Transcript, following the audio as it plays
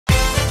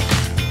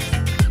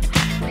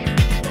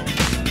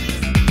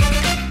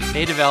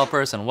Hey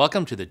developers, and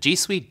welcome to the G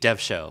Suite Dev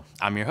Show.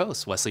 I'm your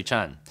host, Wesley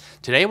Chun.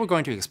 Today we're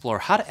going to explore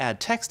how to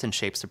add text and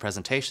shapes to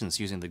presentations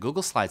using the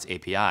Google Slides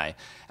API.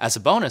 As a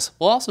bonus,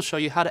 we'll also show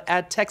you how to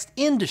add text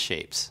into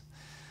shapes.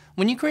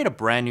 When you create a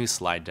brand new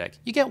slide deck,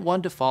 you get one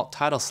default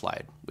title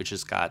slide, which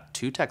has got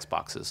two text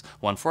boxes,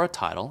 one for a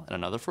title and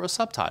another for a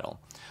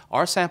subtitle.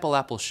 Our sample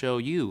app will show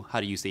you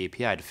how to use the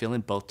API to fill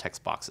in both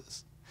text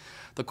boxes.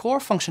 The core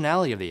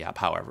functionality of the app,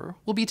 however,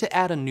 will be to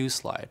add a new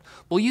slide.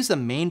 We'll use the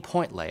main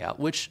point layout,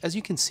 which, as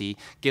you can see,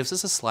 gives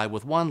us a slide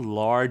with one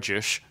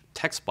largish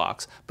text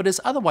box, but is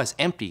otherwise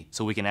empty,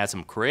 so we can add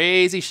some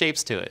crazy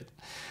shapes to it.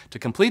 To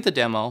complete the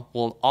demo,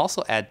 we'll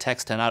also add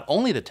text to not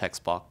only the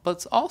text box,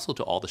 but also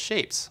to all the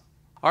shapes.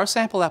 Our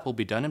sample app will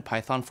be done in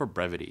Python for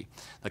brevity.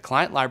 The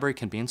client library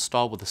can be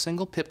installed with a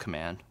single pip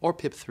command, or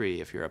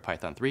pip3 if you're a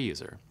Python 3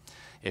 user.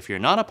 If you're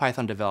not a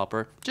Python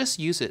developer, just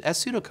use it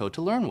as pseudocode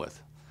to learn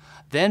with.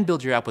 Then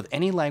build your app with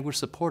any language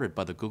supported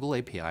by the Google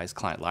API's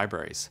client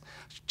libraries.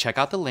 Check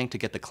out the link to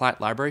get the client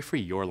library for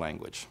your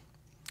language.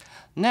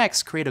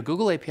 Next, create a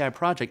Google API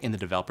project in the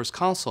Developers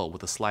Console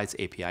with the Slides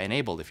API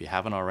enabled if you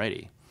haven't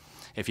already.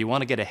 If you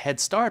want to get a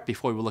head start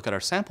before we look at our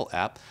sample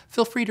app,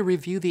 feel free to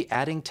review the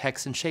Adding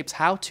Text and Shapes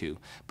how-to,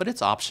 but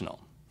it's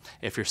optional.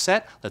 If you're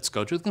set, let's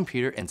go to the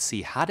computer and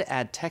see how to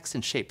add text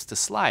and shapes to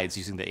slides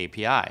using the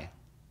API.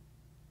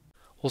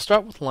 We'll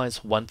start with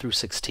lines 1 through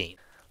 16.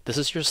 This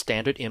is your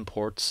standard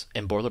imports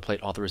and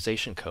boilerplate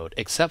authorization code,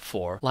 except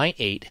for line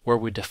 8, where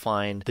we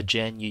define the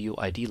gen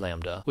UUID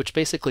lambda, which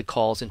basically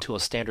calls into a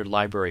standard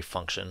library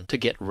function to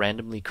get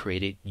randomly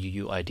created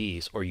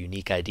UUIDs, or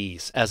unique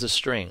IDs, as a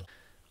string.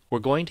 We're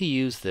going to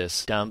use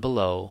this down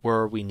below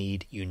where we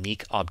need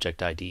unique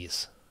object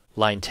IDs.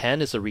 Line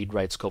 10 is the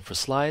read-write scope for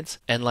slides,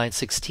 and line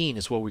 16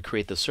 is where we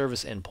create the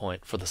service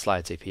endpoint for the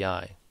Slides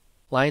API.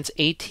 Lines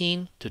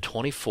 18 to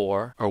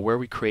 24 are where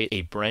we create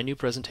a brand new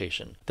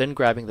presentation, then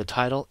grabbing the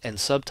title and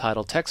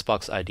subtitle text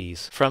box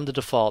IDs from the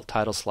default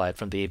title slide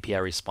from the API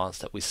response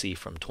that we see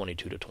from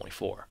 22 to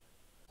 24.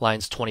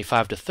 Lines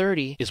 25 to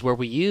 30 is where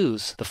we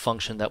use the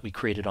function that we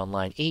created on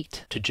line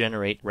 8 to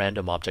generate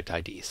random object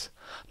IDs.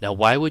 Now,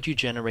 why would you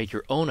generate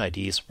your own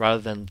IDs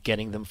rather than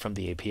getting them from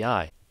the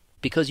API?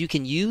 Because you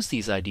can use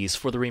these IDs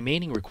for the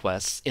remaining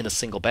requests in a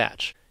single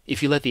batch.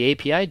 If you let the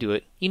API do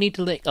it, you need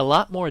to make a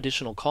lot more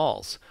additional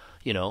calls.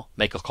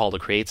 Make a call to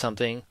create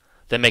something,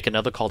 then make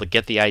another call to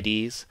get the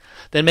IDs,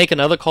 then make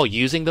another call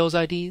using those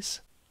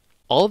IDs.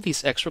 All of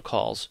these extra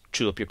calls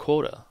chew up your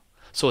quota,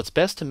 so it's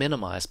best to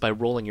minimize by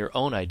rolling your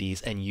own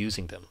IDs and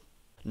using them.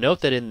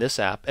 Note that in this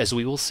app, as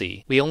we will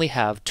see, we only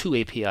have 2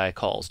 API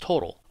calls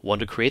total, one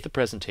to create the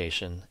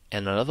presentation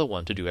and another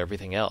one to do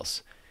everything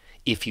else.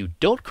 If you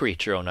don't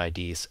create your own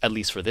IDs, at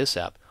least for this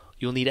app,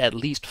 you'll need at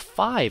least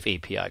 5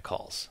 API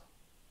calls.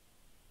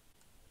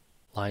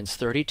 Lines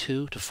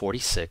 32 to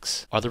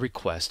 46 are the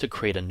requests to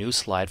create a new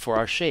slide for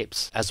our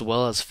shapes, as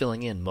well as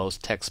filling in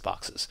most text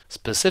boxes.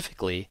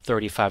 Specifically,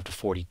 35 to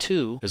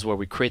 42 is where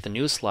we create the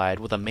new slide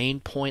with a main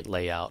point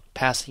layout,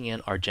 passing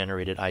in our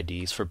generated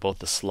IDs for both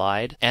the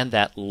slide and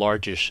that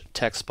largish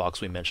text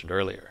box we mentioned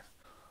earlier.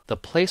 The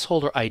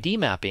placeholder ID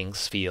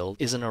mappings field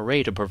is an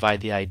array to provide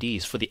the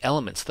IDs for the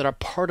elements that are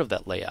part of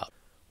that layout.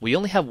 We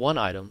only have one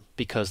item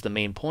because the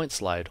main point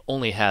slide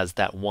only has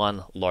that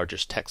one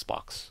largest text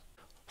box.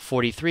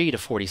 43 to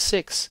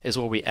 46 is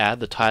where we add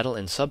the title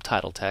and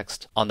subtitle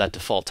text on that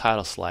default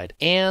title slide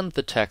and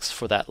the text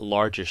for that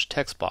largish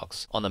text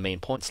box on the main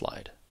point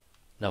slide.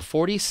 Now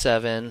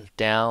 47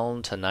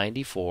 down to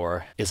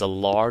 94 is a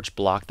large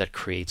block that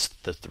creates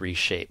the 3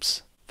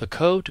 shapes. The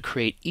code to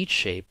create each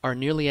shape are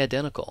nearly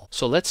identical,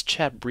 so let's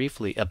chat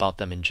briefly about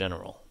them in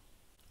general.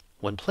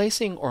 When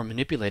placing or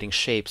manipulating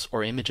shapes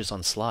or images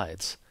on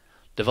slides,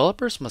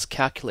 developers must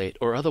calculate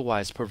or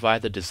otherwise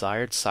provide the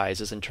desired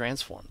sizes and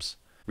transforms.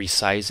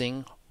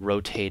 Resizing,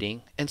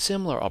 rotating, and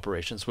similar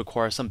operations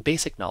require some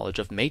basic knowledge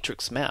of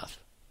matrix math.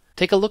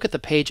 Take a look at the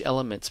Page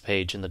Elements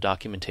page in the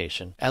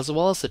documentation, as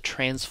well as the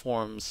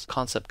Transforms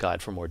concept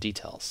guide for more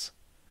details.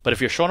 But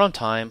if you're short on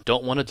time,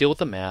 don't want to deal with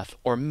the math,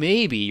 or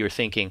maybe you're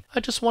thinking, I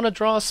just want to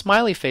draw a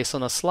smiley face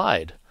on a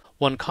slide.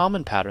 One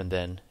common pattern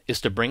then is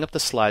to bring up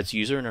the slide's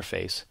user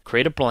interface,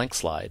 create a blank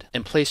slide,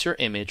 and place your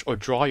image or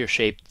draw your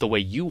shape the way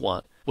you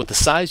want, with the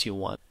size you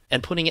want,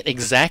 and putting it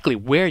exactly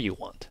where you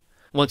want.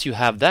 Once you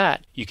have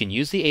that, you can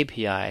use the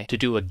API to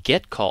do a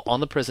get call on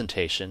the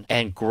presentation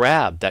and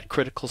grab that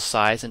critical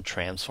size and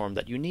transform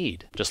that you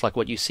need, just like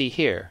what you see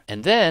here,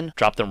 and then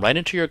drop them right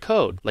into your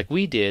code, like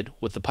we did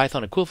with the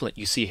Python equivalent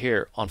you see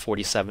here on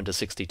 47 to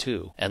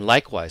 62, and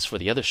likewise for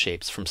the other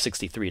shapes from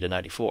 63 to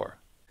 94.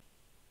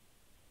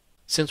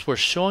 Since we're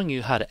showing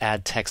you how to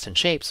add text and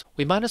shapes,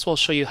 we might as well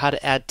show you how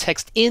to add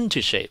text into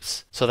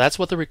shapes. So that's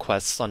what the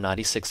requests on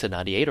 96 to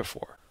 98 are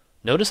for.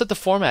 Notice that the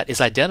format is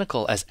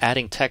identical as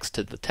adding text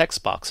to the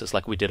text boxes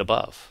like we did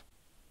above.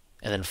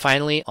 And then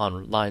finally,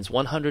 on lines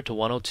 100 to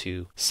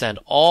 102, send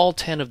all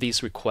 10 of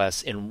these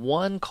requests in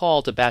one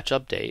call to batch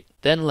update,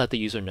 then let the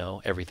user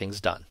know everything's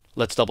done.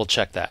 Let's double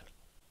check that.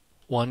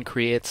 1.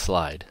 Create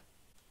slide.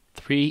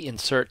 3.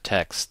 Insert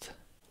text.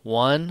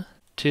 1,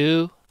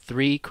 2,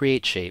 3.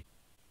 Create shape.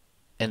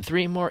 and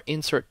 3 more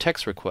insert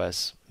text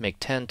requests make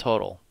 10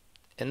 total.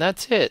 And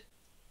that's it.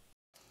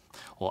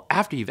 Well,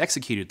 after you've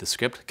executed the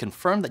script,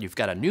 confirm that you've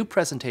got a new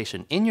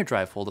presentation in your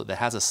Drive folder that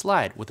has a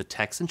slide with the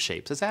text and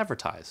shapes as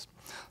advertised.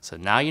 So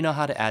now you know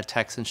how to add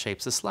text and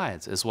shapes to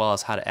slides, as well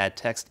as how to add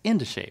text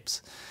into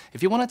shapes.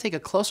 If you want to take a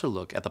closer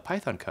look at the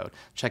Python code,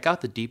 check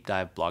out the deep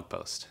dive blog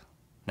post.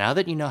 Now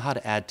that you know how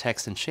to add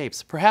text and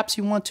shapes, perhaps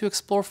you want to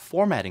explore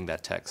formatting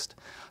that text.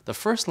 The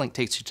first link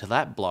takes you to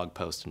that blog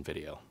post and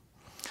video.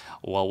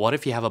 Well, what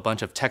if you have a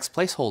bunch of text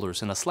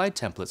placeholders in a slide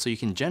template so you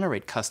can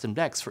generate custom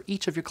decks for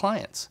each of your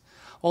clients?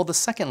 Well, the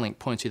second link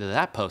points you to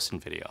that post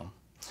and video.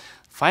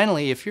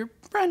 Finally, if you're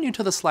brand new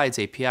to the Slides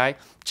API,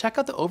 check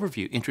out the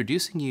overview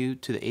introducing you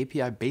to the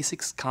API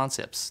basics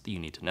concepts that you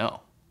need to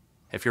know.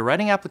 If you're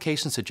writing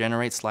applications to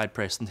generate slide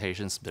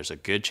presentations, there's a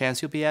good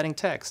chance you'll be adding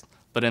text.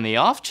 But in the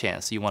off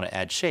chance you want to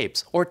add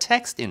shapes or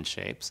text in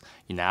shapes,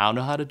 you now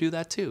know how to do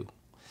that too.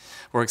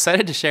 We're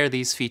excited to share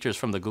these features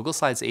from the Google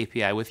Slides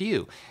API with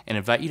you and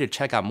invite you to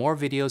check out more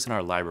videos in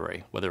our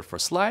library, whether for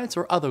Slides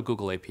or other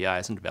Google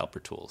APIs and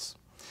developer tools.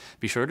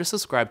 Be sure to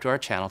subscribe to our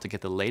channel to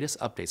get the latest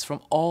updates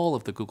from all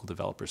of the Google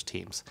developers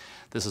teams.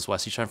 This is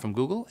Wesley Chun from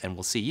Google, and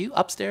we'll see you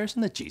upstairs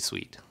in the G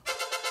Suite.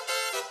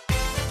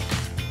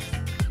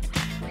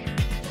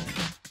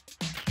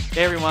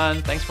 Hey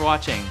everyone, thanks for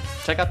watching.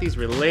 Check out these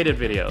related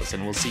videos,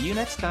 and we'll see you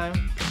next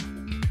time.